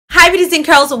Beauties and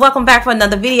Curls, welcome back for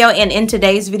another video. And in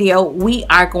today's video we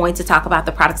are going to talk about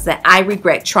the products that I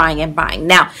regret trying and buying.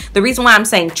 Now the reason why I'm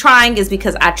saying trying is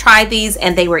because I tried these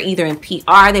and they were either in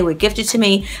PR, they were gifted to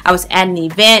me, I was at an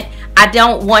event. I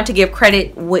don't want to give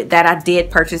credit that I did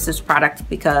purchase this product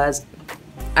because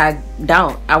I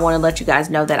don't. I want to let you guys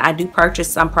know that I do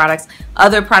purchase some products.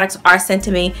 Other products are sent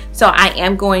to me, so I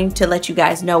am going to let you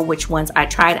guys know which ones I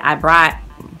tried.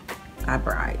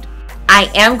 I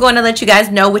am going to let you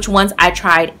guys know which ones I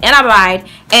tried and I buyed.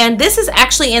 And this is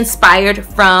actually inspired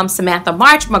from Samantha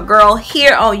March, my girl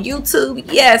here on YouTube.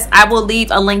 Yes, I will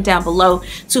leave a link down below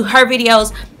to her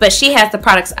videos, but she has the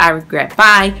products I regret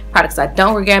buying, products I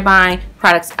don't regret buying,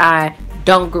 products I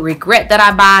don't regret that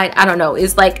I buy. I don't know,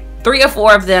 it's like 3 or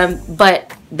 4 of them,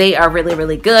 but they are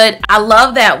really good. I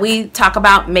love that we talk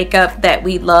about makeup that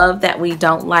we love, that we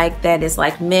don't like, that is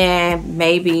like man,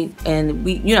 maybe, and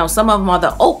we, you know, some of them are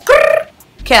the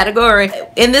category.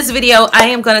 In this video I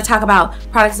am going to talk about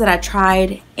products that I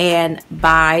tried and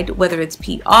buyed, whether it's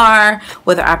PR,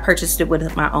 whether I purchased it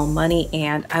with my own money,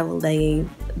 and I will leave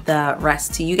the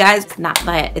rest to you guys. Not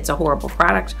that it's a horrible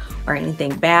product or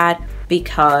anything bad,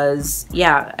 because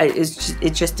yeah,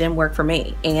 it just didn't work for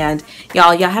me. And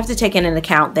y'all have to take in an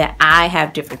account that I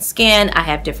have different skin, I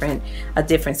have a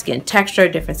different skin texture,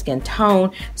 different skin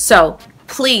tone. So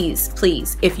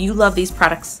please if you love these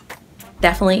products,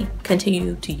 definitely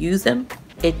continue to use them.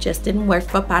 It just didn't work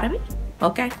for part of me.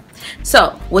 Okay,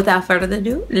 so without further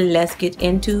ado, let's get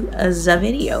into the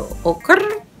video.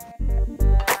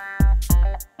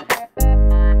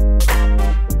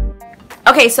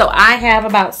 Okay, so I have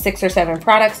about 6 or 7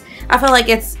 products. I feel like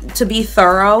it's to be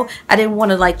thorough. I didn't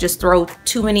want to like just throw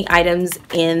too many items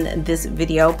in this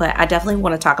video, but I definitely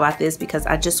want to talk about this because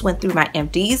I just went through my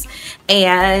empties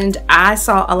and I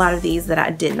saw a lot of these that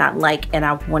I did not like, and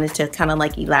I wanted to kind of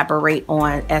like elaborate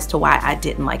on as to why I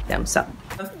didn't like them. So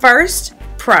the first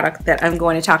product that I'm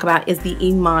going to talk about is the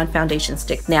IMAN foundation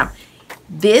stick. Now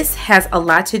this has a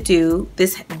lot to do,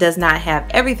 this does not have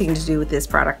everything to do with this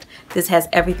product. This has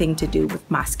everything to do with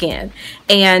my skin.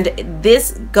 And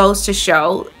this goes to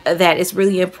show that it's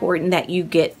really important that you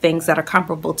get things that are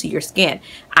comparable to your skin.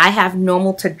 I have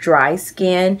normal to dry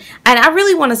skin, and I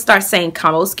really want to start saying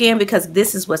combo skin because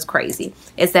this is what's crazy,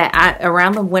 is that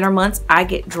around the winter months I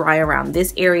get dry around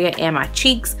this area and my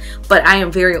cheeks, but I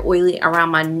am very oily around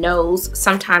my nose,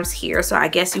 sometimes here, so I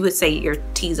guess you would say your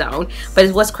T-zone.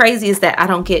 But what's crazy is that I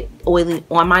don't get oily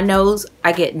on my nose,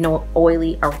 I get no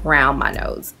oily around my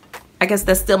nose. I guess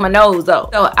that's still my nose though.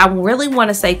 So I really want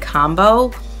to say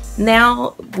combo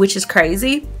now, which is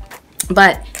crazy.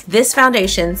 But this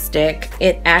foundation stick,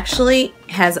 it actually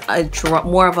has a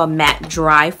more of a matte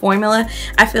dry formula.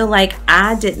 I feel like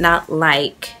I did not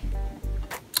like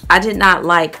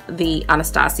the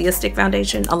Anastasia stick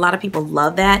foundation. A lot of people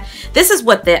love that. This is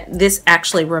what this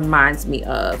actually reminds me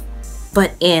of,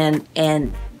 but in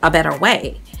a better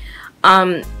way.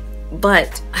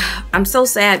 But I'm so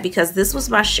sad because this was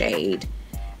my shade.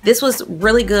 This was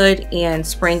really good in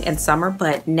spring and summer,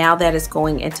 but now that it's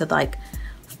going into like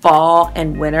fall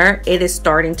and winter, it is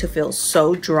starting to feel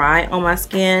so dry on my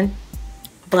skin.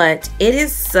 But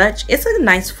it's a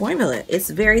nice formula. It's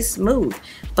very smooth,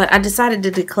 but I decided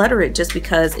to declutter it just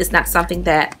because it's not something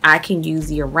that I can use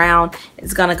year round.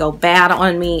 It's gonna go bad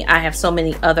on me. I have so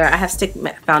many other, I have stick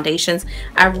foundations.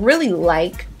 I really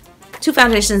like 2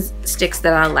 foundation sticks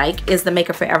that I like is the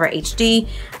Maker Forever HD.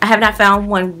 I have not found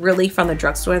one really from the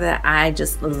drugstore that I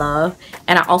just love.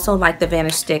 And I also like the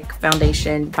Vanish Stick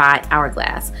foundation by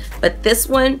Hourglass. But this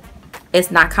one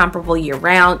is not comparable year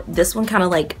round. This one kind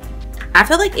of like, I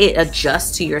feel like it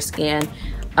adjusts to your skin,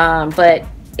 but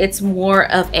it's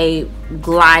more of a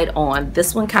glide on.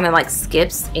 This one kind of like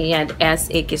skips, and as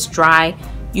it gets dry,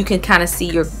 you can kind of see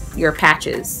your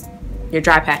patches, your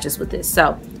dry patches with this.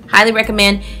 So highly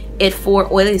recommend it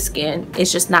for oily skin.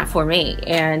 It's just not for me,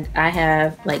 and I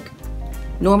have like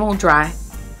normal dry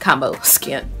combo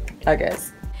skin, I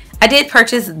guess. I did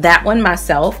purchase that one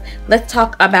myself. Let's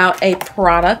talk about a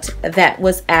product that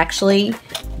was actually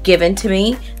given to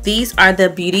me. These are the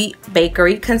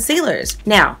Bakerie concealers.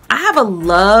 Now I have a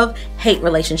love-hate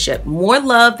relationship, more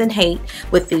love than hate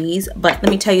with these, but let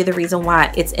me tell you the reason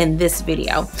why it's in this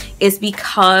video is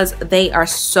because they are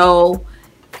so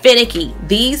finicky.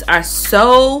 These are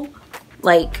so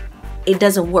like, it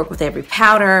doesn't work with every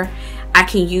powder. I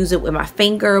can use it with my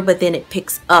finger, but then it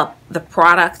picks up the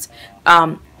product.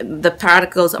 the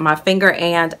product goes on my finger,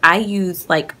 and I use,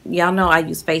 like, y'all know I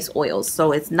use face oils,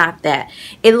 so it's not that.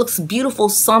 It looks beautiful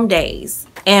some days,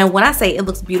 and when I say it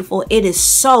looks beautiful, it is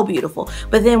so beautiful.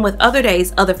 But then with other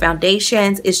days, other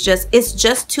foundations, it's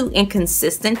just too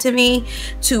inconsistent to me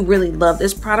to really love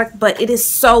this product. But it is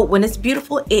so, when it's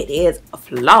beautiful, it is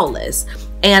flawless.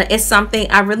 And it's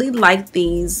something I really like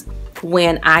these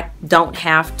when I don't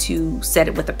have to set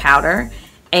it with a powder.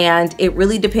 And it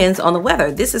really depends on the weather.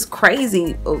 This is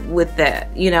crazy with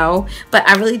that, you know, but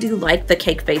I really do like the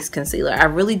Cake Face Concealer. I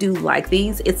really do like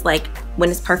these. It's like, when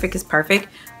it's perfect,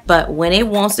 but when it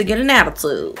wants to get an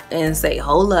attitude and say,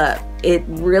 hold up, it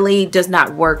really does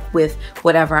not work with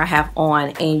whatever I have on.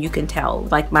 And you can tell,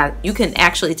 like, you can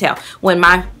actually tell when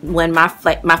my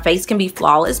face can be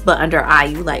flawless, but under eye,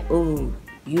 you like, ooh,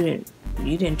 you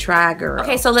didn't try, girl.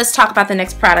 Okay, so let's talk about the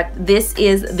next product. This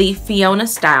is the Fiona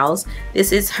Styles.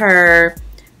 This is her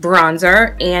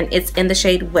bronzer, and it's in the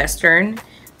shade Western.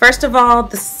 First of all,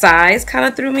 the size kind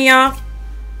of threw me off,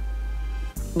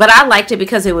 but I liked it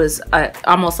because it was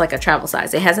almost like a travel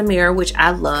size. It has a mirror, which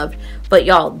I loved, but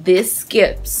y'all, this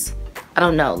skips. I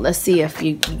don't know. Let's see if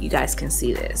you guys can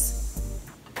see this.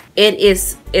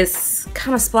 It's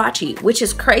kind of splotchy, which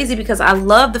is crazy because I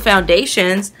love the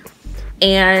foundations.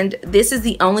 And this is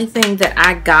the only thing that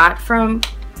I got from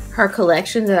her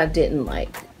collection that I didn't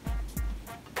like.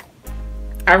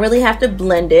 I really have to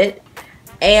blend it.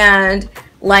 And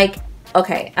like,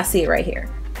 okay, I see it right here.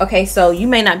 Okay, so you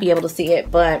may not be able to see it,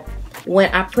 but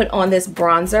when I put on this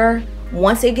bronzer,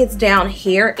 once it gets down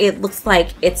here, it looks like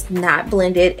it's not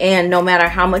blended. And no matter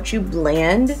how much you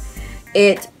blend,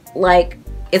 it's like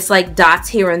dots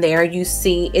here and there. You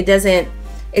see, it doesn't,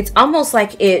 it's almost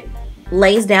like it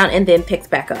lays down and then picks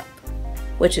back up,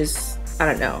 which is,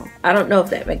 I don't know if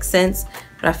that makes sense,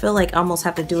 but I feel like I almost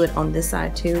have to do it on this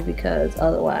side too, because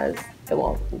otherwise it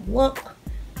won't look.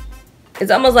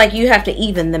 It's almost like you have to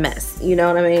even the mess, you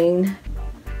know what I mean,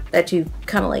 that you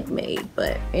kind of like made.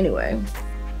 But anyway,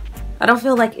 I don't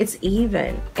feel like it's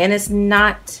even, and it's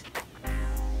not,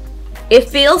 it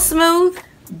feels smooth,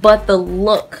 but the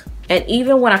look, and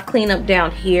even when I clean up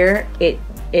down here, it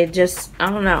just, I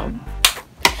don't know.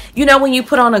 You know, when you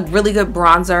put on a really good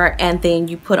bronzer and then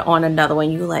you put on another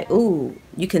one, you're like, ooh,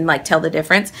 you can like tell the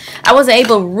difference. I wasn't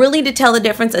able really to tell the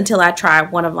difference until I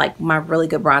tried one of like my really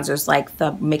good bronzers, like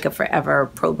the Makeup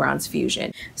Forever Pro Bronze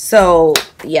Fusion. So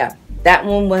yeah, that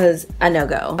one was a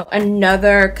no-go.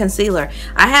 Another concealer.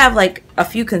 I have like a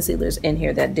few concealers in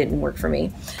here that didn't work for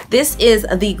me. This is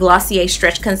the Glossier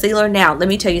Stretch Concealer. Now, let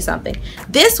me tell you something.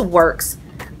 This works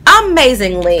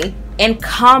amazingly in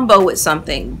combo with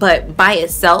something, but by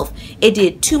itself it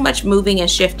did too much moving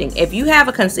and shifting. If you have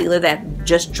a concealer that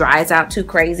just dries out too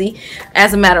crazy,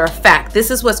 as a matter of fact, this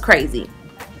is what's crazy.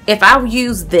 If I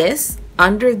use this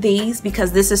under these,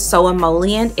 because this is so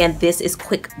emollient and this is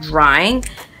quick drying,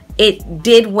 it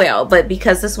did well. But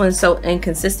because this one's so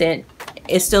inconsistent,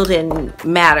 it still didn't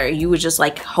matter. You would just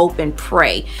like hope and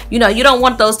pray. You know, you don't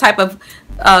want those type of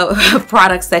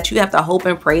products that you have to hope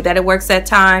and pray that it works that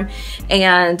time.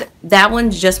 And that one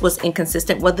just was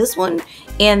inconsistent. Well, this one,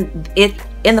 in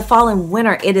the fall and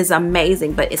winter, it is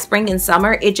amazing. But it's spring and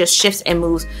summer, it just shifts and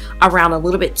moves around a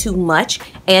little bit too much.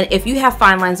 And if you have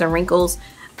fine lines and wrinkles,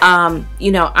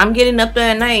 you know, I'm getting up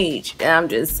there in age. I'm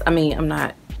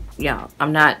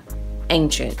not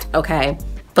ancient, okay?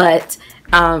 But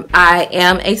I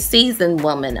am a seasoned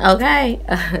woman, okay?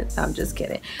 I'm just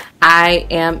kidding. I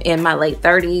am in my late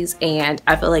 30s, and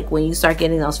I feel like when you start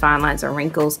getting those fine lines or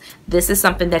wrinkles, this is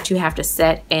something that you have to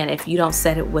set. And if you don't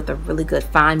set it with a really good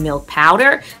fine milled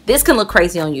powder, this can look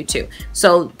crazy on you too.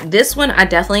 So this one I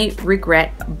definitely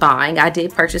regret buying. I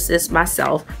did purchase this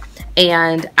myself,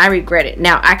 and I regret it.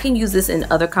 Now I can use this in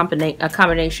other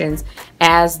combinations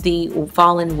as the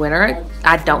fall and winter.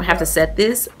 I don't have to set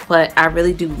this, but I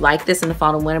really do like this in the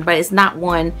fall and winter. But it's not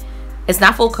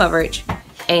full coverage,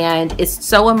 and it's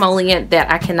so emollient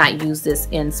that I cannot use this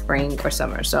in spring or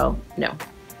summer. So no.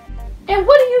 And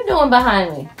what are you doing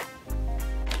behind me?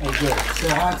 Hey, good. Say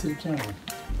hi to the camera.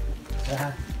 Say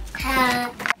hi.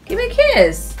 Hi. Give me a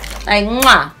kiss. Like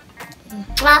mwah.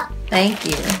 Well, Thank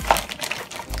you.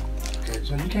 Okay,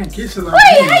 so you can't kiss it like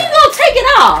Wait, how you gonna take it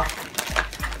off?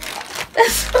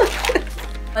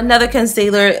 Another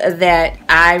concealer that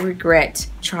I regret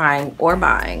trying or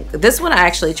buying. This one I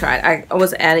actually tried. I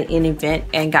was at an event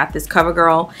and got this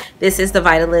Covergirl. This is the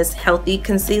Vitalist Healthy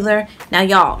Concealer. Now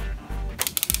y'all,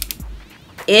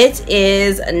 it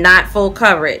is not full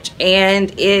coverage, and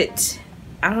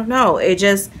I don't know, it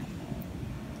just,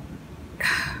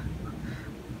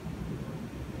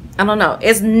 I don't know.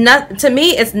 It's not, to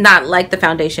me, it's not like the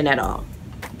foundation at all,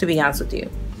 to be honest with you.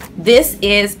 This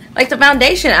is like the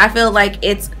foundation. I feel like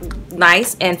it's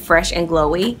nice and fresh and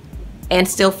glowy and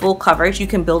still full coverage. You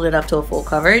can build it up to a full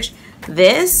coverage.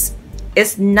 This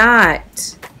is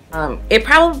not. It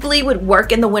probably would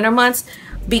work in the winter months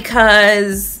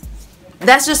because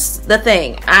that's just the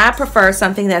thing. I prefer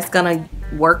something that's gonna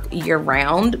work year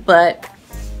round, but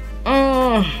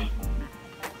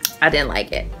I didn't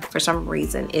like it. For some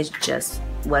reason, it just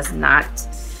was not,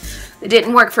 it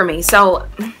didn't work for me. So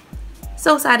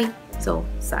sorry.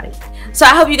 So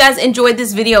I hope you guys enjoyed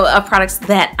this video of products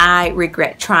that I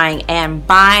regret trying and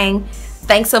buying.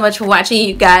 Thanks so much for watching,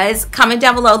 you guys. Comment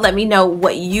down below, let me know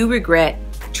what you regret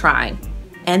trying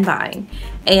and buying.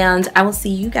 And I will see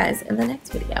you guys in the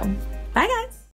next video. Bye, guys.